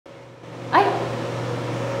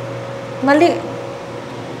Mali.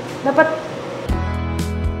 Dapat...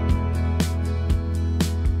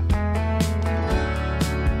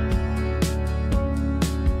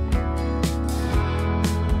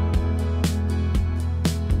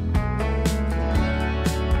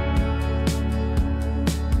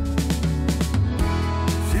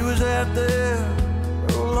 She was out there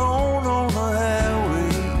alone on the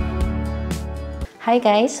highway. Hi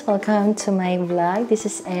guys, welcome to my vlog. This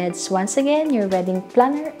is Ed's once again, your wedding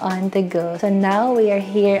planner on the go. So now we are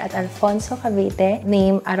here at Alfonso, Cavite,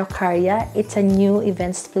 named Arocarria. It's a new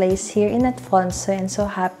events place here in Alfonso, and so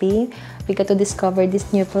happy we got to discover this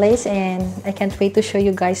new place, and I can't wait to show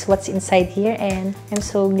you guys what's inside here. And I'm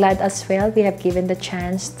so glad as well we have given the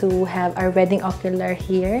chance to have our wedding ocular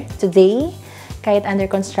here today. Kahit under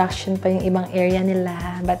construction pa yung ibang area nila,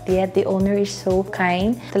 but yet the owner is so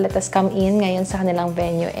kind to let us come in ngayon sa kanilang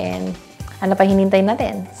venue, and ano pa hinintay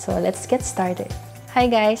natin? So let's get started. Hi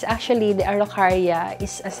guys, actually the Arocarria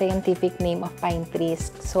is a scientific name of pine trees,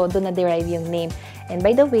 so doon na-derive yung name. And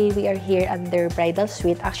by the way, we are here at their bridal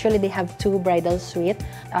suite. Actually they have two bridal suite.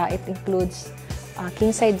 It includes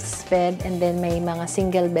king size bed, and then may mga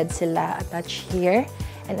single bed sila attached here.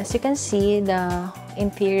 And as you can see, the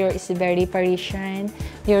interior is very Parisian,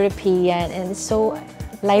 European, and it's so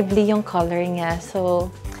lively yung color niya.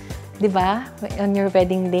 So, di ba? On your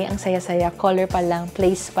wedding day, ang saya-saya, color pa lang,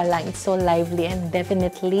 place pa lang, it's so lively, and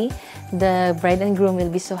definitely the bride and groom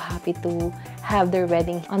will be so happy to have their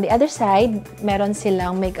wedding. On the other side, meron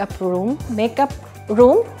silang makeup room. Makeup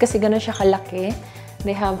room, kasi gano'n siya kalaki.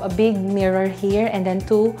 They have a big mirror here, and then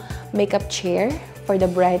two makeup chair for the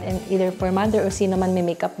bride and either for mother or sino man may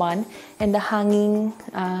makeup on, and the hanging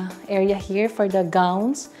area here for the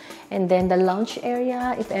gowns, and then the lounge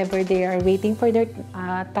area if ever they are waiting for their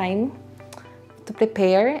time to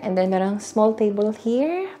prepare, and then merong small table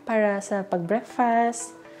here para sa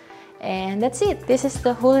pag-breakfast, and that's it. This is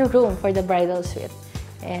the whole room for the bridal suite,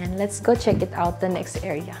 and let's go check it out, the next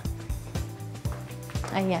area.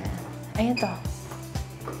 Ayan. Ayan to.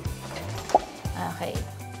 Okay.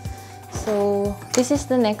 So, this is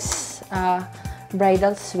the next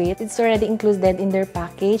bridal suite. It's already included in their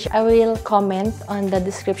package. I will comment on the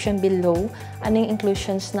description below anong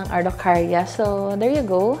inclusions ng Arocarria. So, there you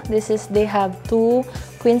go. They have two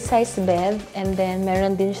queen-size bed, and then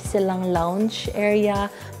meron din silang lounge area,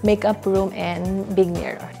 makeup room, and big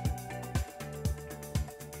mirror.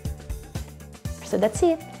 So, that's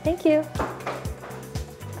it. Thank you.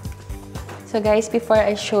 So guys, before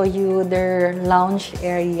I show you their lounge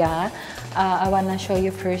area, I wanna show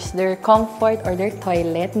you first their comfort or their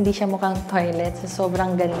toilet. Hindi siya mukhang toilet, so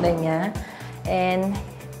sobrang ganda niya. And,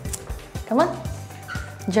 come on,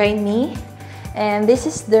 join me. And this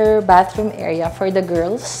is their bathroom area for the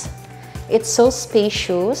girls. It's so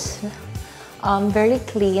spacious, very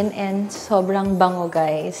clean, and sobrang bango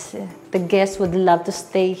guys. The guests would love to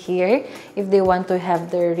stay here if they want to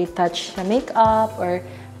have their retouched makeup or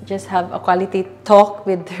just have a quality talk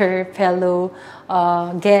with their fellow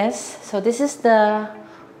guests. So this is the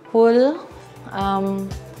whole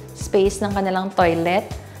space ng kanilang toilet.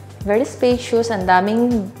 Very spacious, ang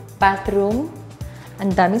daming bathroom,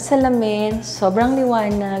 ang daming salamin, sobrang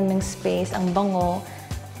liwanag ng space, ang bango.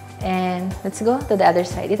 And let's go to the other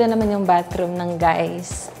side. Ito naman yung bathroom ng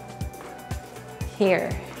guys. Here.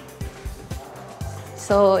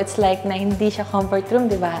 So it's like na hindi siya comfort room,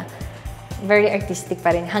 di ba? Very artistic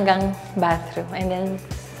pa rin hanggang bathroom. And then,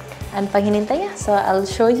 ano pang hinintay niya? So, I'll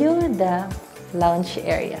show you the lounge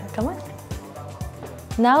area. Come on.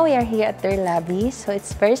 Now, we are here at their lobby. So,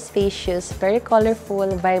 it's very spacious, very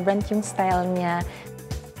colorful, vibrant yung style niya.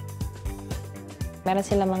 Meron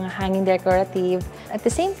silang mga hanging decorative. At the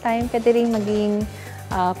same time, pwede rin maging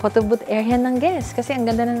photo booth area ng guests. Kasi ang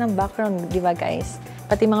ganda na ng background, di ba guys?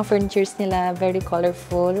 Pati mga furnitures nila, very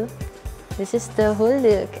colorful. This is the whole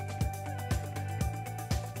look.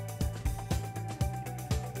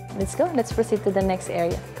 Let's go. Let's proceed to the next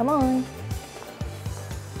area. Come on.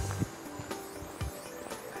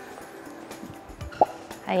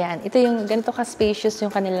 Ayan. Ito yung ganito ka-spacious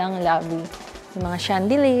yung kanilang lobby. Yung mga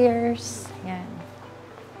chandeliers. Ayan.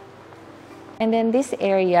 And then this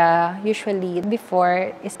area, usually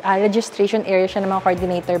before, is a registration area siya ng mga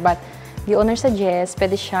coordinator, but the owner suggests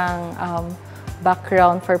pwede siyang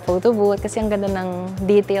background for photo booth kasi ang ganda ng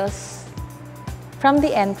details. From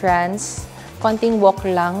the entrance, konting walk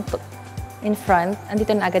lang in front,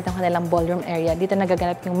 andito na agad ang kanilang ballroom area. Dito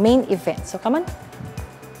nagaganap yung main event. So, come on.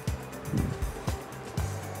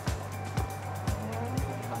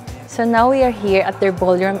 So, now we are here at their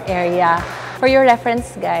ballroom area. For your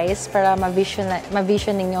reference, guys, para ma-vision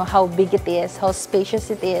ninyo how big it is, how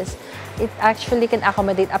spacious it is, it actually can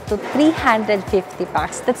accommodate up to 350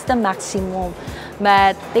 packs. That's the maximum.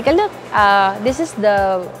 But take a look. This is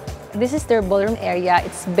their ballroom area.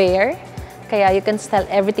 It's bare. Kaya you can style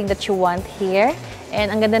everything that you want here.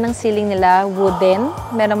 And ang ganda ng ceiling nila, wooden.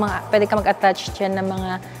 Pwede ka mag-attach dyan ng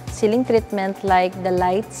mga ceiling treatment like the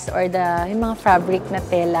lights or yung mga fabric na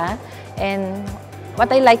tela. And what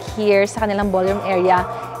I like here sa kanilang ballroom area,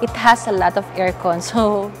 it has a lot of aircon.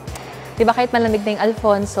 So, di ba kahit malamig na yung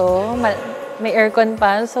Alfonso, may aircon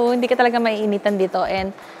pa. So, hindi ka talaga maiinitan dito.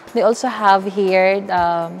 And they also have here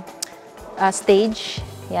a stage.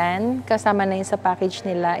 Yan, kasama na yun sa package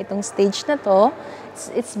nila. Itong stage na to,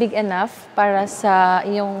 it's big enough para sa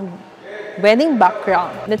yung wedding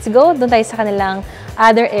background. Let's go. Doon tayo sa kanilang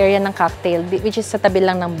other area ng cocktail, which is sa tabi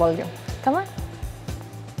lang ng ballroom. Come on.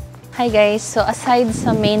 Hi guys, so aside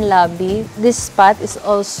sa main lobby, this spot is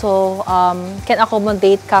also can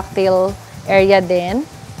accommodate cocktail area din.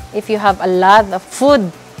 If you have a lot of food,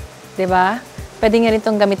 di ba? Pwede nga rin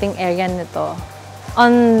itong gamiting area nito.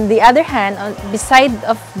 On the other hand, beside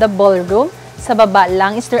of the ballroom, sa baba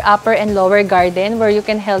lang is their upper and lower garden where you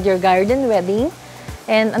can hold your garden wedding.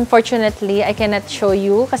 And unfortunately, I cannot show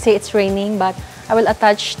you kasi it's raining, but I will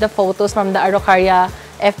attach the photos from the Arocarria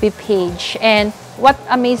FB page. And what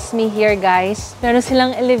amazed me here, guys, meron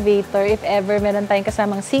silang elevator. If ever meron tayong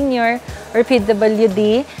kasamang senior or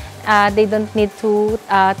PWD, they don't need to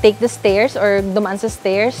take the stairs or dumaan sa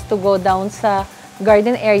stairs to go down sa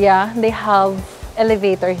garden area. They have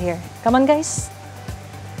elevator here. Come on, guys.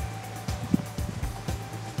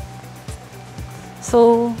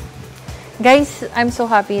 So, guys, I'm so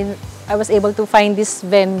happy I was able to find this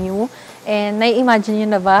venue. And nai-imagine nyo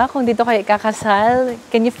na ba kung dito kayo kakasal?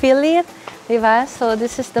 Can you feel it? Diba? So,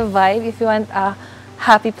 this is the vibe. If you want a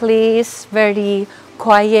happy place, very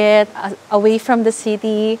quiet, away from the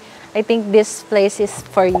city, I think this place is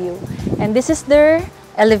for you. And this is their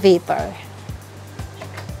elevator.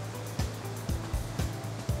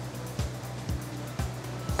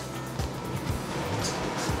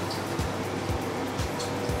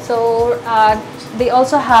 So, they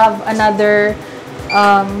also have another,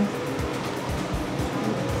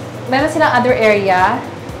 meron silang other area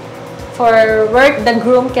for where the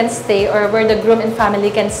groom can stay or where the groom and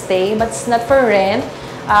family can stay, but it's not for rent,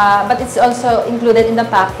 but it's also included in the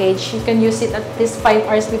package. You can use it at least 5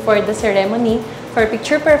 hours before the ceremony for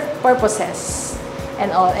picture purposes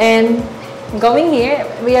and all. And going here,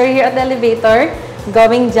 we are here at the elevator,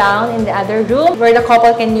 going down in the other room where the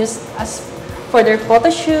couple can use as for their photo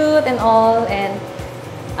shoot and all. And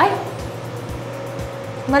ay,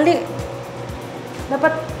 mali.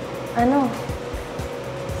 Dapat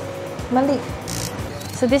mali.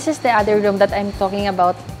 So this is the other room that I'm talking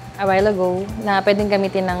about a while ago na pwedeng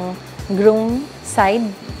gamitin ng groom side.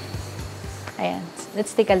 Ayan.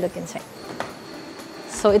 Let's take a look inside.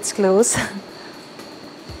 So it's closed.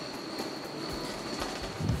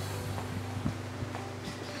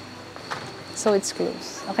 So it's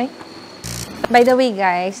closed. Okay? By the way,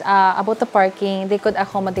 guys, about the parking, they could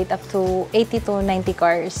accommodate up to 80 to 90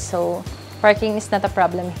 cars. So, parking is not a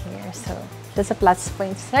problem here. So, that's a plus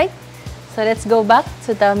point, right? So, let's go back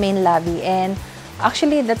to the main lobby. And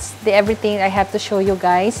actually, that's everything I have to show you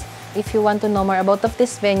guys. If you want to know more about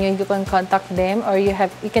this venue, you can contact them or you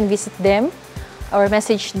can visit them or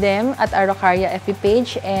message them at Arocarria FB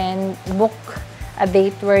page and book a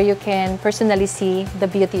date where you can personally see the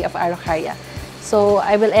beauty of Arocarria. So,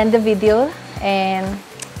 I will end the video. And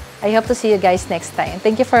I hope to see you guys next time.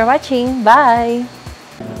 Thank you for watching. Bye!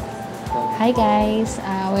 Hi guys!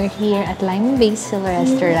 We're here at Lime Basil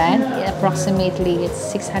Restaurant. Approximately, it's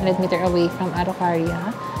 600 meters away from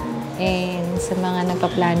Arocarria. And sa mga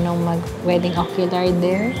nagpaplanong mag-wedding ocular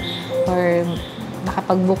there or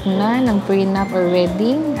nakapag-book na ng prenup or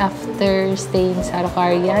wedding after staying sa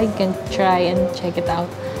Arocarria, you can try and check it out.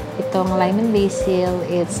 Itong Lime Basil,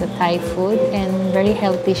 it's a Thai food and very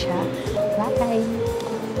healthy siya. Bye!